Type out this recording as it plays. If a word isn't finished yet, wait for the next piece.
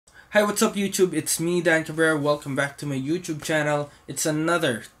Hi, what's up YouTube? It's me, Cabrera. Welcome back to my YouTube channel. It's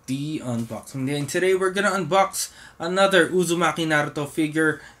another unboxing day. And today we're gonna unbox another Uzumaki Naruto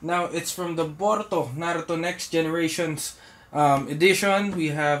figure. Now it's from the Boruto Naruto Next Generations edition.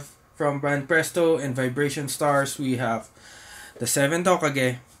 We have from Brand Presto and Vibration Stars. We have the 7th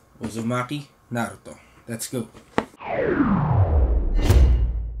Hokage, Uzumaki Naruto. Let's go.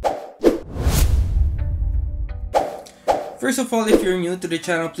 First of all, if you're new to the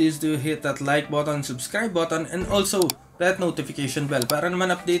channel, please do hit that like button, subscribe button, and also that notification bell para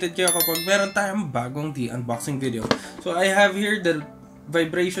naman updated kayo kapag meron tayong bagong unboxing video. So I have here the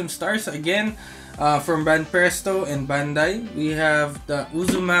Vibration Stars again from Brand Presto and Bandai. We have the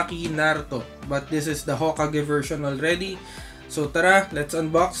Uzumaki Naruto, but this is the Hokage version already. So tara, let's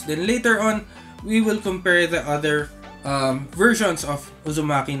unbox. Then later on, we will compare the other versions of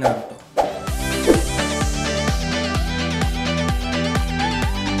Uzumaki Naruto.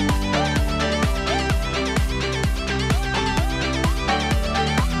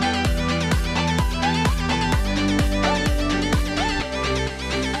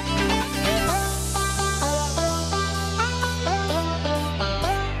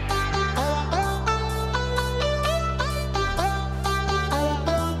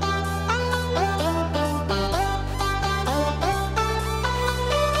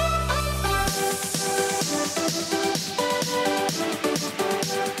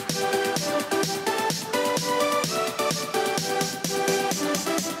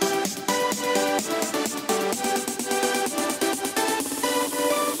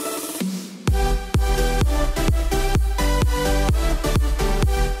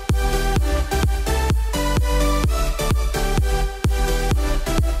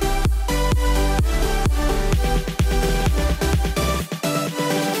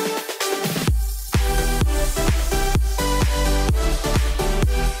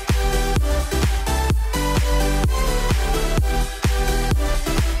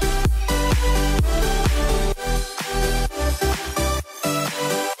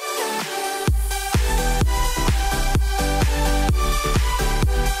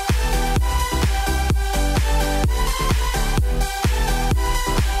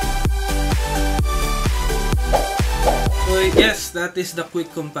 Yes, that is the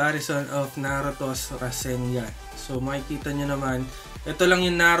quick comparison of Naruto's Rasengan. So makikita nyo naman, ito lang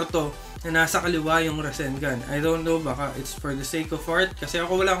yung Naruto na nasa kaliwa yung Rasengan. I don't know, baka it's for the sake of art. Kasi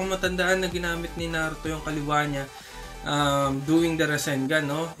ako wala akong matandaan na ginamit ni Naruto yung kaliwa niya doing the Rasengan,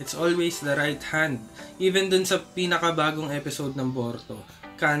 no? It's always the right hand. Even dun sa pinakabagong episode ng Boruto,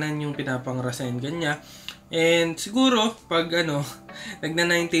 Canon yung pinapang Rasengan niya. And siguro, pag nagna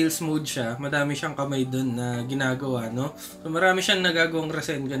Ninetales mode siya, madami siyang kamay dun na ginagawa, no? So marami siyang nagagawang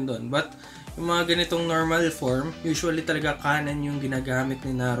Rasengan dun. But yung mga ganitong normal form, usually talaga Canon yung ginagamit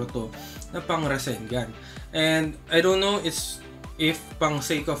ni Naruto na pang Rasengan. And I don't know if pang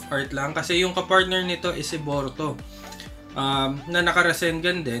sake of art lang, kasi yung kapartner nito is si Boruto. Na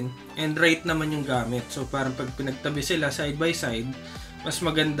naka-Rasengan din, and right naman yung gamit. So parang pag pinagtabi sila side by side, mas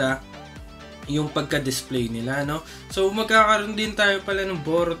maganda yung pagka-display nila, no? So magkakaroon din tayo pala ng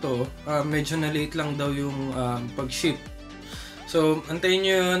Boruto. Medyo na late lang daw yung pag-ship. So antayin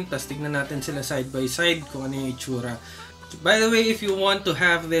nyo yun, tapos tignan natin sila side by side kung ano yung itsura. By the way, if you want to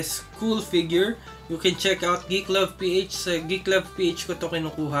have this cool figure, you can check out GeekLovePH. Sa GeekLovePH ko to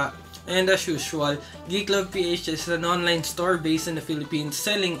kinukuha. And as usual, GeekLovePH is an online store based in the Philippines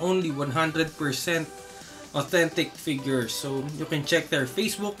selling only 100% authentic figures. So you can check their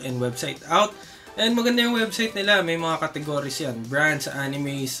Facebook and website out. And maganda yung website nila, may mga categories yan, brands,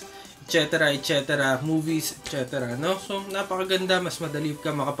 animes, etc, movies, etc, no? So napakaganda, mas madali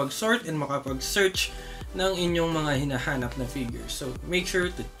ka makapag-sort and makapag-search ng inyong mga hinahanap na figures. So make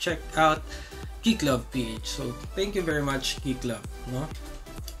sure to check out GeekLovePH. So thank you very much, GeekLove, no?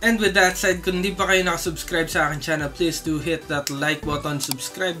 And with that said, kung hindi pa kayo nakasubscribe sa akin channel, please do hit that like button,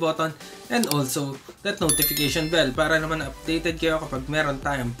 subscribe button, and also that notification bell para naman updated kayo kapag meron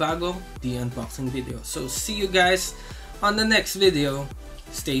tayong bagong unboxing video. So see you guys on the next video.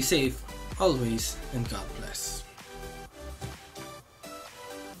 Stay safe, always, and God bless.